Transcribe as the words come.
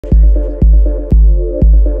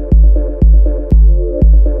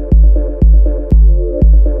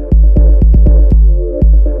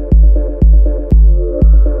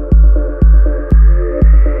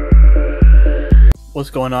What's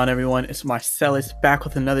going on, everyone? It's Marsellis back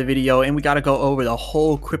with another video, and we got to go over the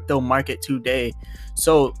whole crypto market today.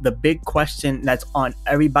 So the big question that's on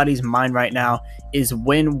everybody's mind right now is,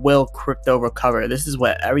 when will crypto recover? This is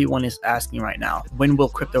what everyone is asking right now. When will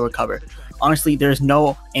crypto recover? Honestly, there's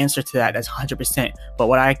no answer to that. That's 100%. But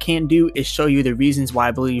what I can do is show you the reasons why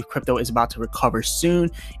I believe crypto is about to recover soon,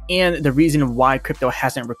 and the reason why crypto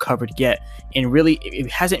hasn't recovered yet. And really, it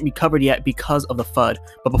hasn't recovered yet because of the FUD.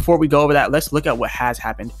 But before we go over that, let's look at what has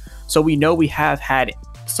happened. So we know we have had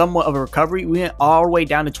somewhat of a recovery. We went all the way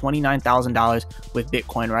down to $29,000 with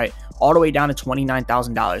Bitcoin, right? All the way down to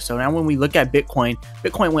 $29,000. So now when we look at Bitcoin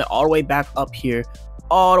went all the way back up here,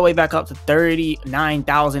 all the way back up to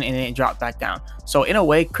 39,000, and then it dropped back down. So in a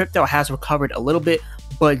way, crypto has recovered a little bit,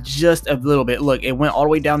 but just a little bit. Look, it went all the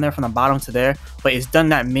way down there from the bottom to there, but it's done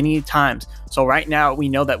that many times. So right now we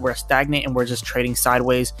know that we're stagnant and we're just trading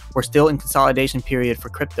sideways. We're still in consolidation period for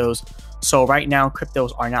cryptos. So right now,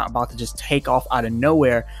 cryptos are not about to just take off out of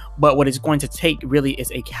nowhere, but what it's going to take really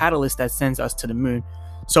is a catalyst that sends us to the moon.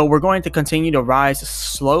 So we're going to continue to rise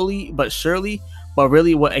slowly but surely. But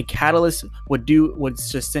really, what a catalyst would do would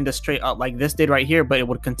just send us straight up like this did right here, but it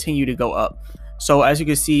would continue to go up. So as you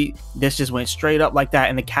can see, this just went straight up like that.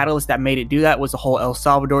 And the catalyst that made it do that was the whole El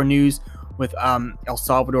Salvador news, with El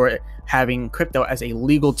Salvador having crypto as a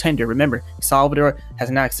legal tender. Remember, El Salvador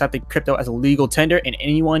has now accepted crypto as a legal tender, and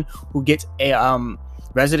anyone who gets a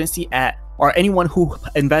residency at, or anyone who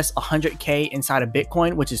invests 100K inside of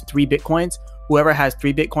Bitcoin, which is 3 Bitcoins, whoever has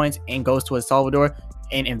 3 Bitcoins and goes to El Salvador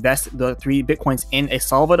and invest the 3 Bitcoins in El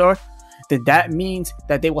Salvador, then that means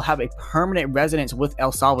that they will have a permanent residence with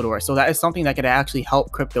El Salvador. So that is something that could actually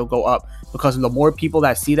help crypto go up, because the more people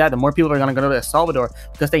that see that, the more people are going to go to El Salvador,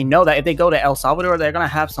 because they know that if they go to El Salvador, they're going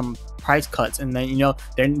to have some price cuts, and then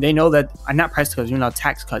they know that not price cuts,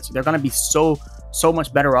 tax cuts. They're going to be so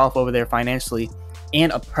much better off over there financially,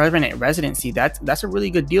 and a permanent residency. That's a really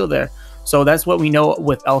good deal there. So that's what we know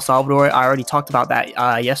with El Salvador. I already talked about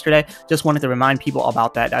that yesterday. Just wanted to remind people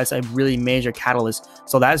about that. That's a really major catalyst.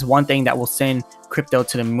 So that's one thing that will send crypto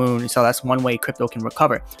to the moon. So that's one way crypto can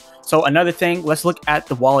recover. So another thing, let's look at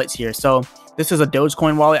the wallets here. So this is a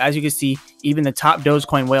Dogecoin wallet. As you can see, even the top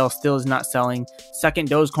Dogecoin whale still is not selling. Second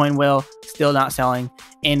Dogecoin whale still not selling.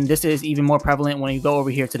 And this is even more prevalent when you go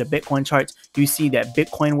over here to the Bitcoin charts. You see that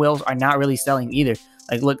Bitcoin whales are not really selling either.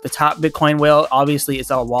 Like, look, the top Bitcoin whale, obviously it's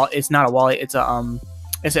a wallet. It's not a wallet. It's an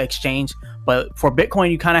exchange. But for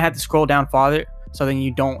Bitcoin, you kind of have to scroll down farther, so then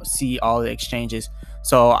you don't see all the exchanges.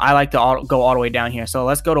 So I like to go all the way down here. So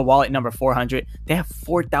let's go to wallet number 400. They have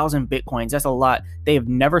 4,000 Bitcoins. That's a lot. They have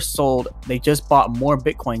never sold. They just bought more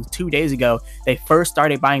Bitcoin 2 days ago. They first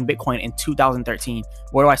started buying Bitcoin in 2013.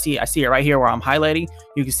 Where do I see it? I see it right here where I'm highlighting.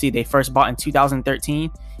 You can see they first bought in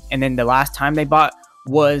 2013. And then the last time they bought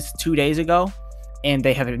was 2 days ago. And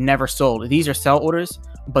they have never sold. These are sell orders,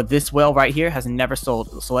 but this whale right here has never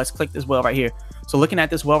sold. So let's click this whale right here. So looking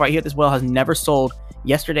at this whale right here, this whale has never sold.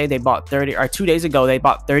 Yesterday they bought 2 days ago they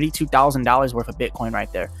bought $32,000 worth of Bitcoin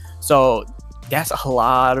right there. So that's a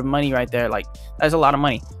lot of money right there. Like, that's a lot of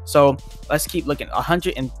money. So let's keep looking.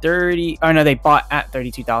 130. Oh no, they bought at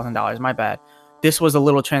 $32,000. My bad. This was a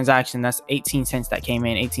little transaction. That's 18 cents that came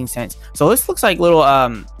in. 18 cents. So this looks like little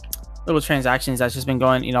transactions that's just been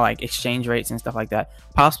going, like exchange rates and stuff like that.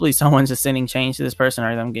 Possibly someone's just sending change to this person,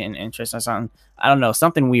 or them getting interest or something. I don't know,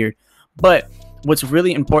 something weird. But what's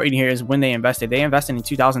really important here is when they invested. They invested in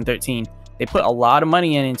 2013. They put a lot of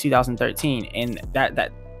money in 2013, and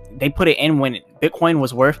that they put it in when Bitcoin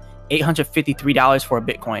was worth $853 for a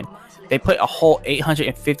Bitcoin. They put a whole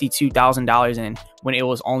 $852,000 in when it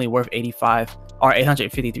was only worth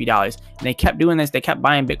 $853. And they kept doing this. They kept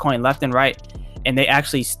buying Bitcoin left and right. And they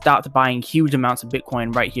actually stopped buying huge amounts of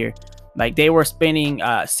Bitcoin right here. Like, they were spending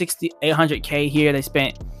 800K here. They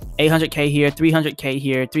spent 800K here, 300K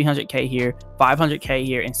here, 300K here, 500K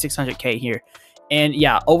here, and 600K here. And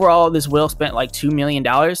yeah, overall, this whale spent like $2 million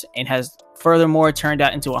and has furthermore turned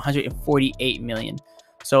out into 148 million.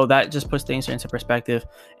 So that just puts things into perspective.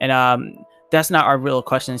 And that's not our real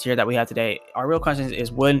questions here that we have today. Our real questions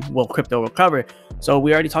is, when will crypto recover? So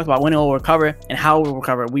we already talked about when it will recover and how it will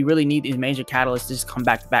recover. We really need these major catalysts to just come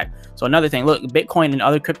back to back. So another thing, look, Bitcoin and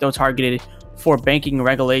other crypto targeted for banking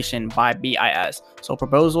regulation by BIS. So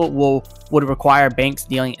proposal would require banks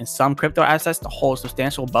dealing in some crypto assets to hold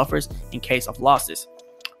substantial buffers in case of losses.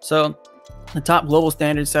 So the top global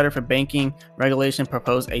standard setter for banking regulation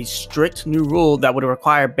proposed a strict new rule that would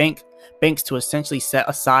require banks to essentially set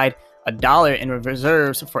aside $1 in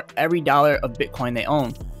reserves for every dollar of Bitcoin they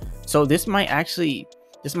own. So this might actually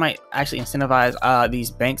incentivize these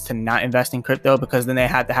banks to not invest in crypto, because then they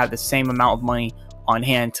have to have the same amount of money on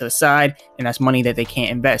hand to the side, and that's money that they can't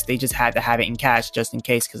invest. They just had to have it in cash just in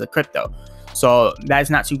case because of crypto. So that's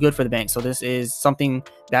not too good for the bank. So this is something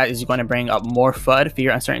that is going to bring up more FUD,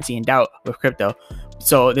 fear, uncertainty, and doubt with crypto.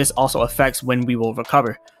 So this also affects when we will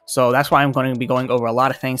recover. So that's why I'm going to be going over a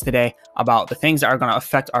lot of things today about the things that are going to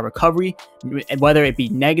affect our recovery, whether it be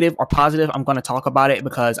negative or positive. I'm going to talk about it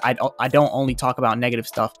because I don't only talk about negative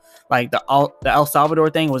stuff. Like the El Salvador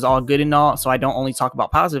thing was all good and all, so I don't only talk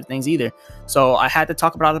about positive things either. So I had to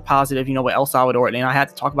talk about the positive, with El Salvador, and then I had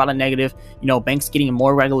to talk about a negative, banks getting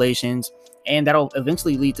more regulations, and that'll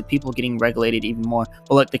eventually lead to people getting regulated even more.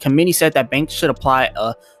 But look, the committee said that banks should apply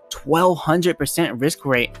a 1,200% risk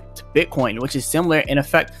rate to Bitcoin, which is similar in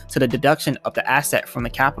effect to the deduction of the asset from the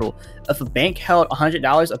capital. If a bank held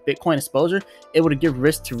 $100 of Bitcoin exposure, it would give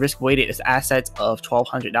risk to risk weighted its assets of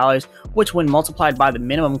 $1,200, which when multiplied by the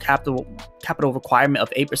minimum capital requirement of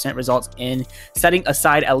 8% results in setting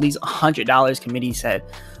aside at least $100, committee said.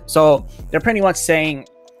 So they're pretty much saying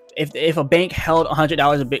if a bank held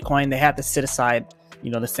 $100 of Bitcoin, they have to set aside,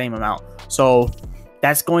 the same amount. So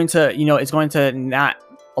that's going to, it's going to not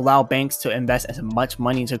allow banks to invest as much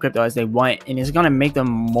money into crypto as they want, and it's going to make them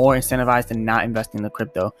more incentivized to not invest in the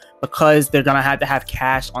crypto because they're going to have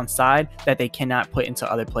cash on side that they cannot put into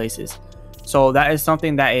other places. So that is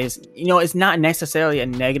something that is, it's not necessarily a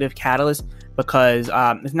negative catalyst because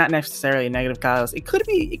it's not necessarily a negative catalyst. It could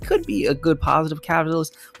be a good positive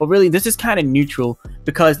catalyst, but really this is kind of neutral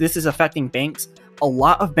because this is affecting banks. A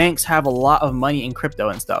lot of banks have a lot of money in crypto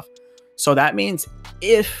and stuff. So that means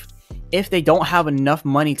if they don't have enough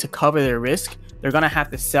money to cover their risk, they're going to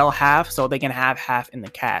have to sell half so they can have half in the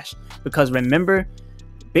cash. Because remember,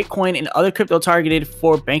 Bitcoin and other crypto targeted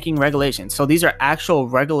for banking regulations. So these are actual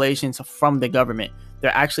regulations from the government.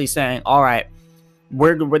 They're actually saying, all right,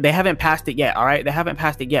 they haven't passed it yet. All right, they haven't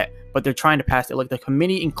passed it yet, but they're trying to pass it. Look, the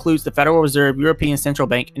committee includes the Federal Reserve, European Central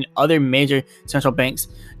Bank, and other major central banks.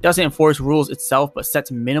 Doesn't enforce rules itself, but sets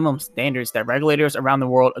minimum standards that regulators around the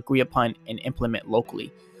world agree upon and implement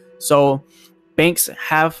locally. So banks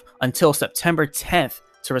have until September 10th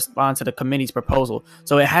to respond to the committee's proposal.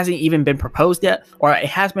 So it hasn't even been proposed yet, or it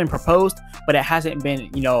has been proposed, but it hasn't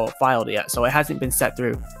been, filed yet. So it hasn't been set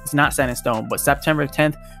through. It's not set in stone, but September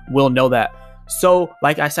 10th, we'll know that. So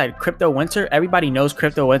like I said, crypto winter, everybody knows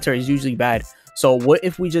crypto winter is usually bad. So what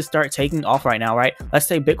if we just start taking off right now, right? Let's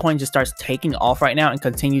say Bitcoin just starts taking off right now and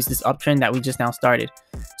continues this uptrend that we just now started.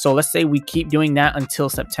 So let's say we keep doing that until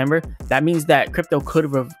September. That means that crypto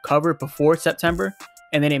could recover before September,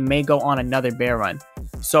 and then it may go on another bear run.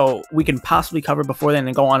 So we can possibly cover before then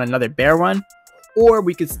and go on another bear run, or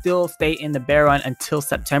we could still stay in the bear run until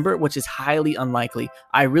September, which is highly unlikely.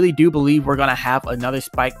 I really do believe we're going to have another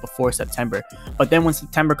spike before September. But then when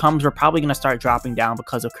September comes, we're probably going to start dropping down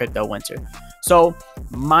because of crypto winter. So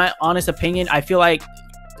my honest opinion, I feel like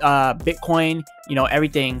Bitcoin,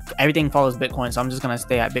 everything follows Bitcoin. So I'm just going to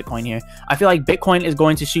stay at Bitcoin here. I feel like Bitcoin is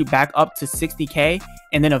going to shoot back up to 60K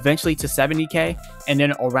and then eventually to 70K. And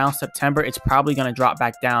then around September, it's probably going to drop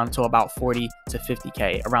back down to about 40 to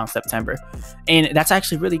 50K around September. And that's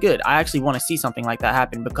actually really good. I actually want to see something like that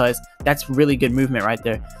happen because that's really good movement right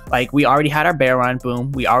there. Like we already had our bear run,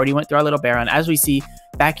 boom. We already went through our little bear run. As we see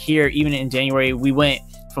back here, even in January, we went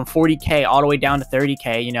from 40K all the way down to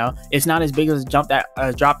 30K. It's not as big as a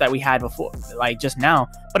drop that we had before, like just now,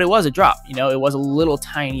 but it was a drop. It was a little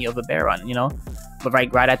tiny of a bear run, but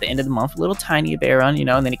right at the end of the month, a little tiny bear run,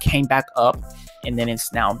 and then it came back up and then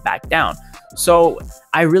it's now back down. So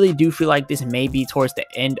I really do feel like this may be towards the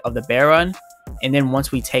end of the bear run, and then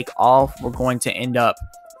once we take off, we're going to end up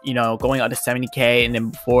going up to 70K, and then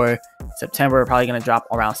before September, we're probably going to drop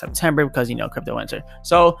around September because, crypto winter.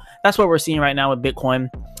 So that's what we're seeing right now with Bitcoin.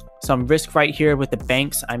 Some risk right here with the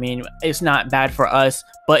banks. I mean, it's not bad for us,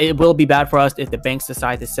 but it will be bad for us if the banks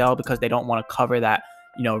decide to sell because they don't want to cover that,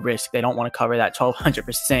 risk. They don't want to cover that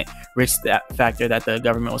 1,200% risk factor that the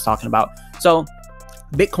government was talking about. So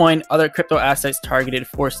Bitcoin, other crypto assets targeted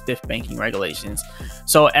for stiff banking regulations.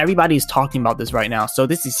 So everybody's talking about this right now. So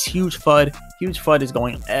this is huge FUD. Huge FUD is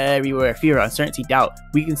going everywhere. Fear, uncertainty, doubt.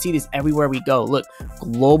 We can see this everywhere we go. Look,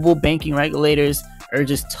 global banking regulators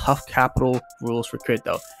urges tough capital rules for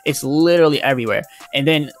crypto. It's literally everywhere. And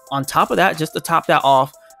then on top of that, just to top that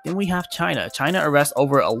off, then we have China. China arrests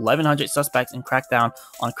over 1,100 suspects in crackdown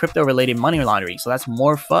on crypto-related money laundering. So that's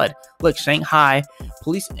more FUD. Look, Shanghai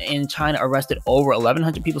police in China arrested over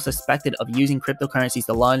 1,100 people suspected of using cryptocurrencies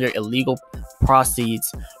to launder illegal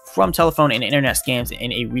proceeds from telephone and internet scams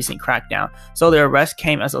in a recent crackdown. So the arrest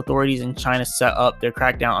came as authorities in China set up their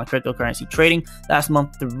crackdown on cryptocurrency trading. Last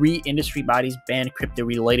month, 3 industry bodies banned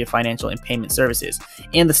crypto-related financial and payment services,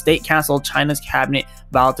 and the State Council of China's cabinet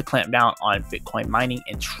vowed to clamp down on Bitcoin mining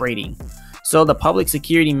and trading. So the Public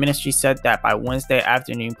Security Ministry said that by Wednesday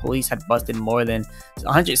afternoon, police had busted more than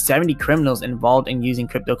 170 criminals involved in using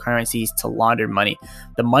cryptocurrencies to launder money.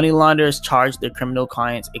 The money launderers charged their criminal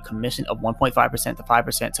clients a commission of 1.5% to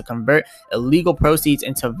 5% to convert illegal proceeds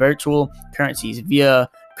into virtual currencies via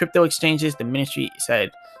crypto exchanges, the ministry said.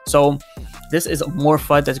 So this is more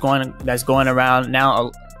FUD that's going around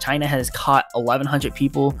now. China has caught 1,100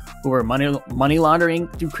 people who were money laundering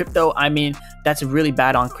through crypto. I mean, that's really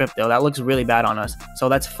bad on crypto. That looks really bad on us. So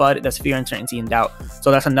that's FUD, that's fear, uncertainty, and doubt. So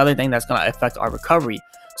that's another thing that's going to affect our recovery.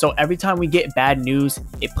 So every time we get bad news,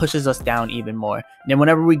 it pushes us down even more. And then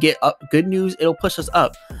whenever we get good news, it'll push us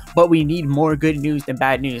up. But we need more good news than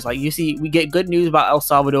bad news. Like you see, we get good news about El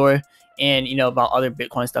Salvador and, you know, about other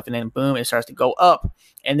Bitcoin stuff, and then boom, it starts to go up.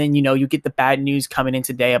 And then, you know, you get the bad news coming in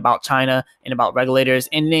today about China and about regulators,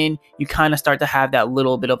 and then you kind of start to have that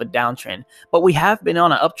little bit of a downtrend. But we have been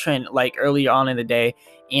on an uptrend like earlier on in the day,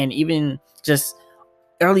 and even just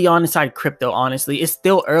early on inside crypto. Honestly, it's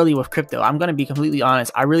still early with crypto. I'm going to be completely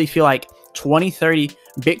honest. I really feel like 2030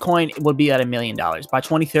 Bitcoin will be at $1 million. By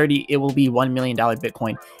 2030, it will be $1 million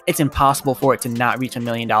Bitcoin. It's impossible for it to not reach $1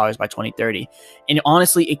 million by 2030. And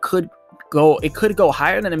honestly, it could go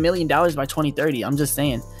higher than $1 million by 2030. I'm just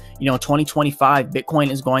saying, you know, 2025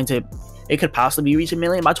 Bitcoin is going to, it could possibly reach $1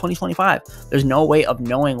 million by 2025. There's no way of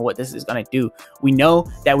knowing what this is going to do. We know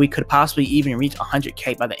that we could possibly even reach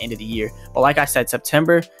 100K by the end of the year. But like I said,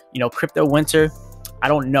 September, you know, crypto winter, I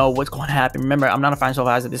don't know what's going to happen. Remember, I'm not a financial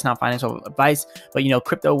advisor. This is not financial advice, but, you know,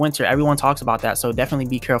 crypto winter, everyone talks about that. So definitely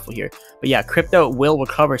be careful here. But yeah, crypto will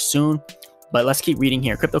recover soon. But let's keep reading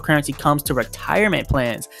here. Cryptocurrency comes to retirement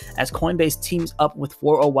plans as Coinbase teams up with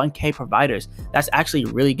 401k providers. That's actually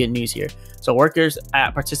really good news here. So workers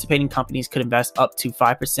at participating companies could invest up to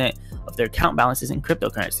 5% of their account balances in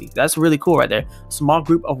cryptocurrency. That's really cool right there. A small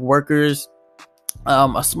group of workers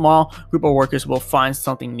will find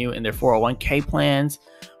something new in their 401k plans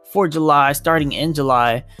for July, starting in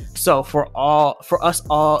July. So for us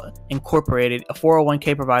all incorporated, a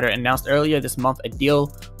 401k provider announced earlier this month a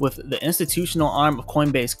deal with the institutional arm of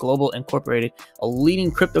Coinbase Global Incorporated, a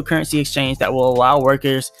leading cryptocurrency exchange that will allow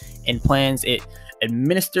workers in plans it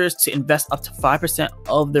administers to invest up to 5%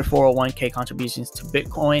 of their 401k contributions to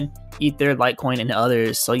Bitcoin, Ether, Litecoin, and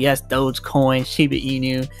others. So yes, Dogecoin, Shiba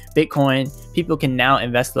Inu, Bitcoin, people can now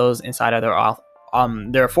invest those inside of their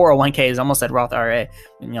 401ks. Almost said Roth IRA,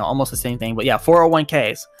 you know, almost the same thing, but yeah,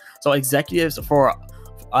 401ks. So executives at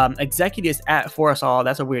Forusall,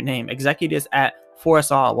 that's a weird name. Executives at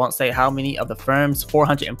Forusall won't say how many of the firm's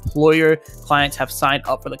 400 employer clients have signed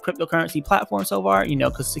up for the cryptocurrency platform so far, you know,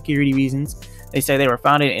 because security reasons. They say they were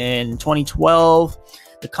founded in 2012.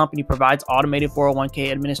 The company provides automated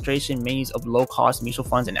 401k administration, menus of low-cost mutual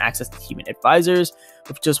funds, and access to human advisors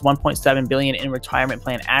with just $1.7 billion in retirement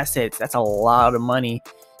plan assets. That's a lot of money.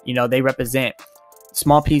 You know, they represent a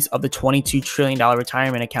small piece of the $22 trillion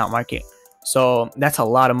retirement account market. So that's a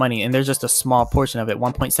lot of money, and there's just a small portion of it,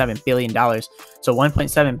 $1.7 billion. So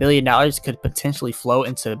 $1.7 billion could potentially flow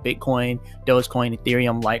into Bitcoin, Dogecoin,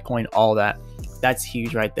 Ethereum, Litecoin, all that. That's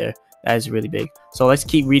huge right there. That is really big. So let's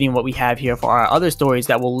keep reading what we have here for our other stories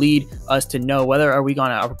that will lead us to know whether are we going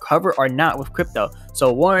to recover or not with crypto.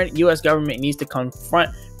 So warn, U.S. government needs to confront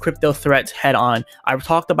crypto threats head on. I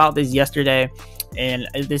talked about this yesterday, and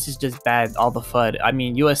this is just bad, all the FUD. I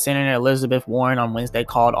mean, U.S. Senator Elizabeth Warren on Wednesday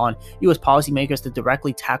called on U.S. policymakers to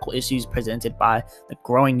directly tackle issues presented by the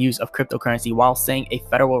growing use of cryptocurrency while saying a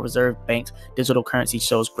Federal Reserve banked digital currency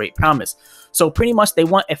shows great promise. So pretty much they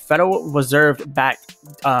want a Federal Reserve backed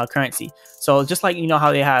currency. So just like, you know,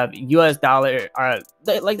 how they have US dollar,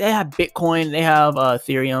 they have Bitcoin, they have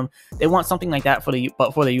Ethereum. They want something like that for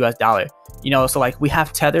the US dollar. You know, so like we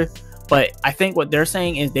have Tether, but I think what they're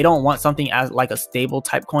saying is they don't want something as like a stable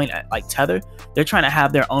type coin like Tether. They're trying to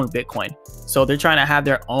have their own Bitcoin. So they're trying to have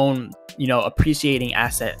their own, you know, appreciating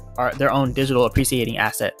asset, or their own digital appreciating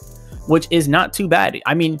asset, which is not too bad.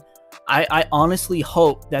 I mean, I honestly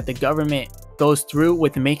hope that the government goes through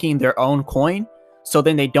with making their own coin, so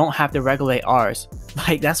then they don't have to regulate ours.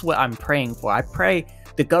 Like, that's what I'm praying for. I pray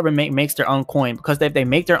the government makes their own coin, because if they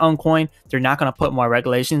make their own coin, they're not going to put more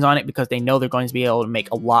regulations on it, because they know they're going to be able to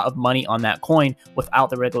make a lot of money on that coin without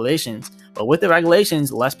the regulations. But with the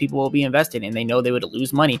regulations, less people will be invested, and they know they would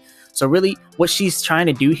lose money. So really what she's trying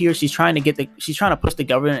to do here, she's trying to push the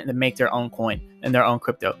government to make their own coin and their own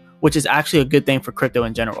crypto, which is actually a good thing for crypto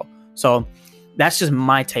in general. So That's just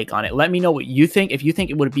my take on it. Let me know what you think. If you think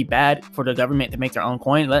it would be bad for the government to make their own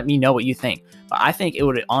coin, let me know what you think. But I think it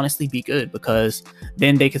would honestly be good, because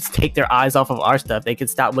then they could take their eyes off of our stuff. They could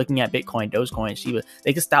stop looking at Bitcoin, Dogecoin, Shiba.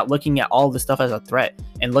 They could stop looking at all this stuff as a threat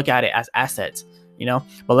and look at it as assets, you know.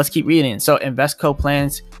 But let's keep reading. So Invesco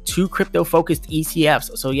plans 2 crypto-focused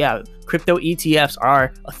ETFs. So yeah, crypto ETFs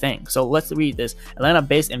are a thing. So let's read this.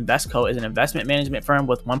 Atlanta-based Invesco is an investment management firm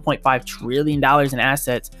with $1.5 trillion in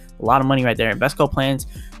assets. A lot of money right there. Invesco plans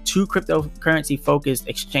 2 cryptocurrency-focused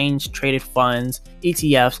exchange-traded funds,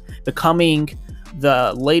 ETFs, becoming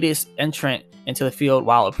the latest entrant into the field,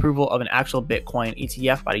 while approval of an actual Bitcoin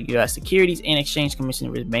ETF by the U.S. Securities and Exchange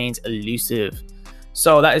Commission remains elusive.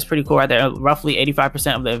 So that is pretty cool right there. Roughly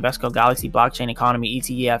 85% of the Invesco Galaxy Blockchain Economy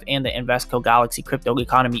ETF and the Invesco Galaxy Crypto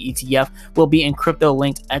Economy ETF will be in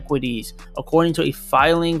crypto-linked equities. According to a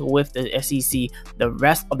filing with the SEC, the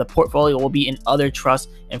rest of the portfolio will be in other trusts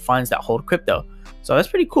and funds that hold crypto. So that's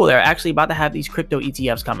pretty cool. They're actually about to have these crypto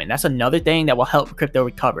ETFs coming. That's another thing that will help crypto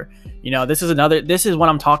recover. You know, this is what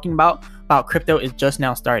I'm talking about crypto is just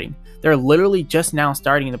now starting. They're literally just now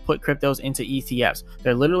starting to put cryptos into ETFs.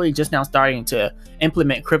 They're literally just now starting to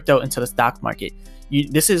implement crypto into the stock market.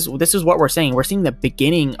 This is what we're saying. We're seeing the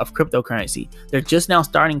beginning of cryptocurrency. They're just now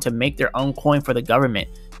starting to make their own coin for the government.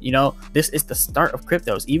 You know, this is the start of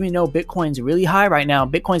cryptos. Even though Bitcoin's really high right now,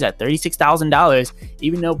 Bitcoin's at $36,000.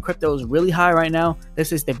 Even though crypto is really high right now,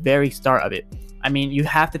 this is the very start of it. I mean, you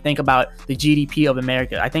have to think about the GDP of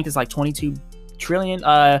America. I think it's like 22 trillion.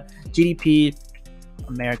 GDP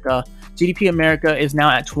America is now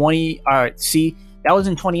at 20. See, that was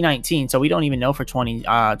in 2019, so we don't even know for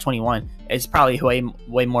 2021. It's probably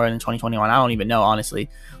way more than 2021. I don't even know, honestly.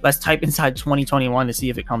 Let's type inside 2021 to see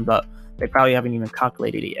if it comes up. They probably haven't even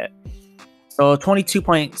calculated it yet. So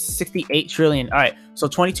 22.68 trillion. All right, so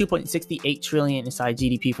 22.68 trillion inside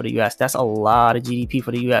GDP for the US. That's a lot of GDP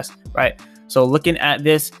for the US, right? So looking at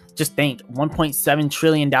this, just think $1.7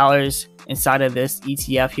 trillion inside of this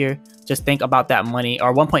ETF here. Just think about that money,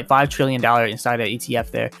 or $1.5 trillion inside of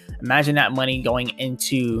ETF there. Imagine that money going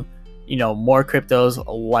into, you know, more cryptos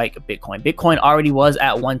like Bitcoin. Bitcoin already was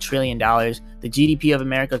at $1 trillion. The GDP of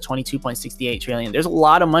America, 22.68 trillion. There's a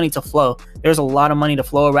lot of money to flow. There's a lot of money to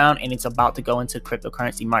flow around, and it's about to go into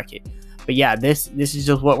cryptocurrency market. But yeah, this is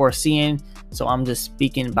just what we're seeing. So I'm just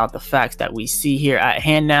speaking about the facts that we see here at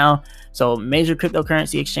hand now. So major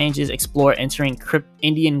cryptocurrency exchanges explore entering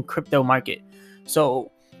Indian crypto market.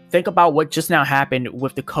 So think about what just now happened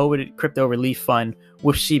with the COVID crypto relief fund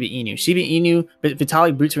with Shiba Inu. Shiba Inu,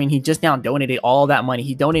 Vitalik Buterin, he just now donated all that money.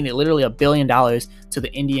 He donated literally $1 billion to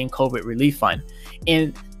the Indian COVID relief fund.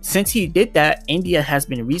 And since he did that, India has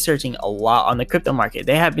been researching a lot on the crypto market.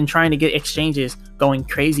 They have been trying to get exchanges going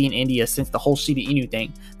crazy in India since the whole Shiba Inu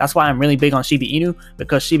thing. That's why I'm really big on Shiba Inu,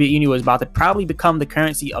 because Shiba Inu is about to probably become the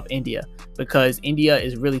currency of India, because India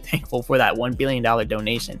is really thankful for that $1 billion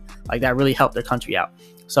donation. Like, that really helped their country out.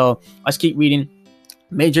 So let's keep reading.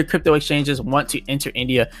 Major crypto exchanges want to enter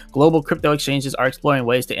India. Global crypto exchanges are exploring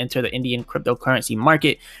ways to enter the Indian cryptocurrency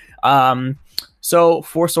market. So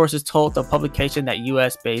 4 sources told the publication that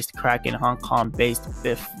US-based Kraken, Hong Kong-based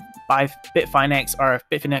Bitfinex, or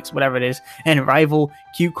Bitfinex, whatever it is, and rival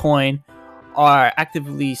KuCoin are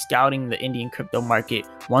actively scouting the Indian crypto market.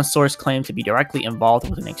 One source claimed to be directly involved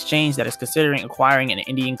with an exchange that is considering acquiring an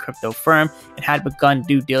Indian crypto firm and had begun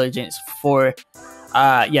due diligence for it.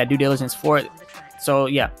 So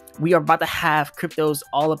yeah, we are about to have cryptos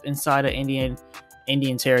all up inside of Indian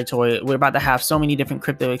territory. We're about to have so many different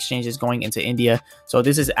crypto exchanges going into India. So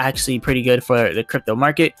this is actually pretty good for the crypto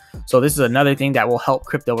market. So this is another thing that will help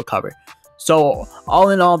crypto recover. So all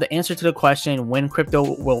in all, the answer to the question when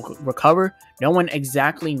crypto will recover, no one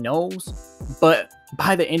exactly knows, but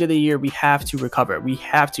by the end of the year, we have to recover. We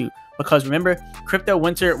have to, because remember, crypto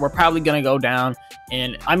winter, we're probably going to go down.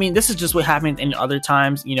 And I mean, this is just what happened in other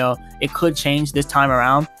times. You know, it could change this time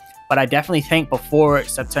around, but I definitely think before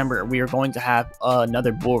September, we are going to have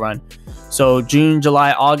another bull run. So June,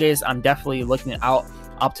 July, August, I'm definitely looking out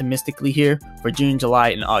optimistically here for June, July,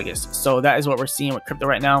 and August. So that is what we're seeing with crypto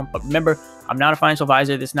right now. But remember, I'm not a financial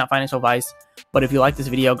advisor. This is not financial advice. But if you like this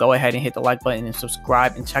video, go ahead and hit the like button and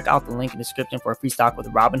subscribe, and check out the link in the description for a free stock with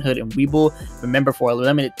Robinhood and Webull. Remember, for a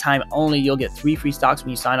limited time only, you'll get 3 free stocks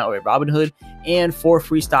when you sign up with Robinhood and 4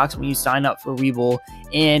 free stocks when you sign up for Webull.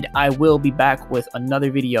 And I will be back with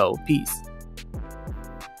another video. Peace.